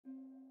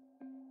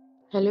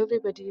Hello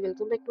everybody,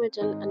 welcome back to my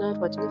channel and are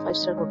watching a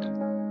 5-star hotel.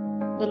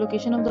 The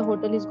location of the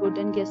hotel is good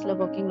and guests love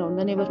walking around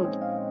the neighborhood.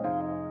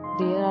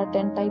 There are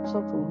 10 types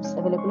of rooms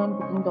available on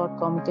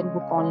booking.com. You can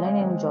book online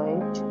and enjoy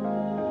it.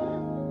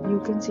 You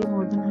can see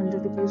more than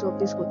 100 reviews of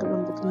this hotel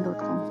on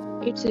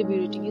booking.com. Its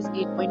review rating is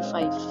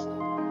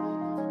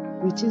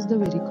 8.5, which is the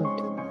very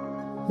good.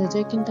 The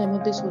check-in time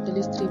of this hotel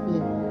is 3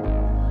 p.m.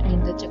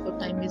 and the check-out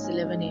time is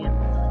 11 a.m.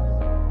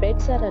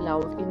 Pets are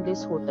allowed in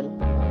this hotel.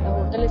 The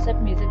hotel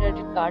accepts major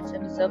credit cards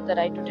and reserves the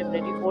right to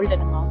temporarily hold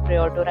an amount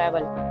prior to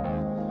arrival.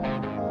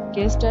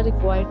 Guests are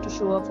required to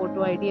show a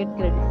photo ID and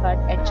credit card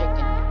at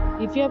check-in.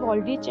 If you have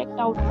already checked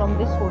out from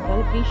this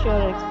hotel, please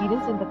share your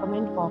experience in the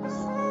comment box.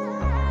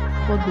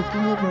 For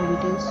booking or more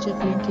details,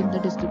 check link in the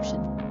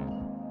description.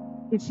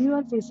 If you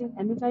are facing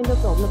any kind of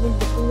problem in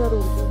booking a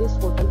room in this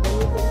hotel, then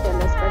you can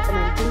tell us by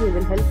commenting. We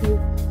will help you.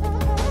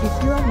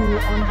 If you are new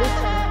on this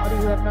channel or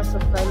you have not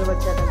subscribed our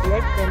channel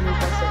yet, then you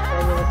can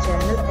subscribe our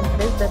channel and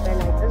press the bell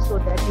icon so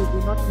that you do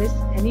not miss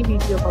any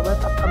video of our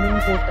upcoming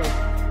hotel.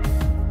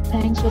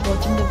 Thanks for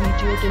watching the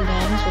video till the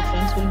end. So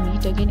friends, will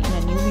meet again in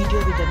a new video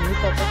with a new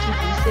property.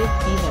 Be safe,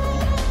 be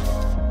happy.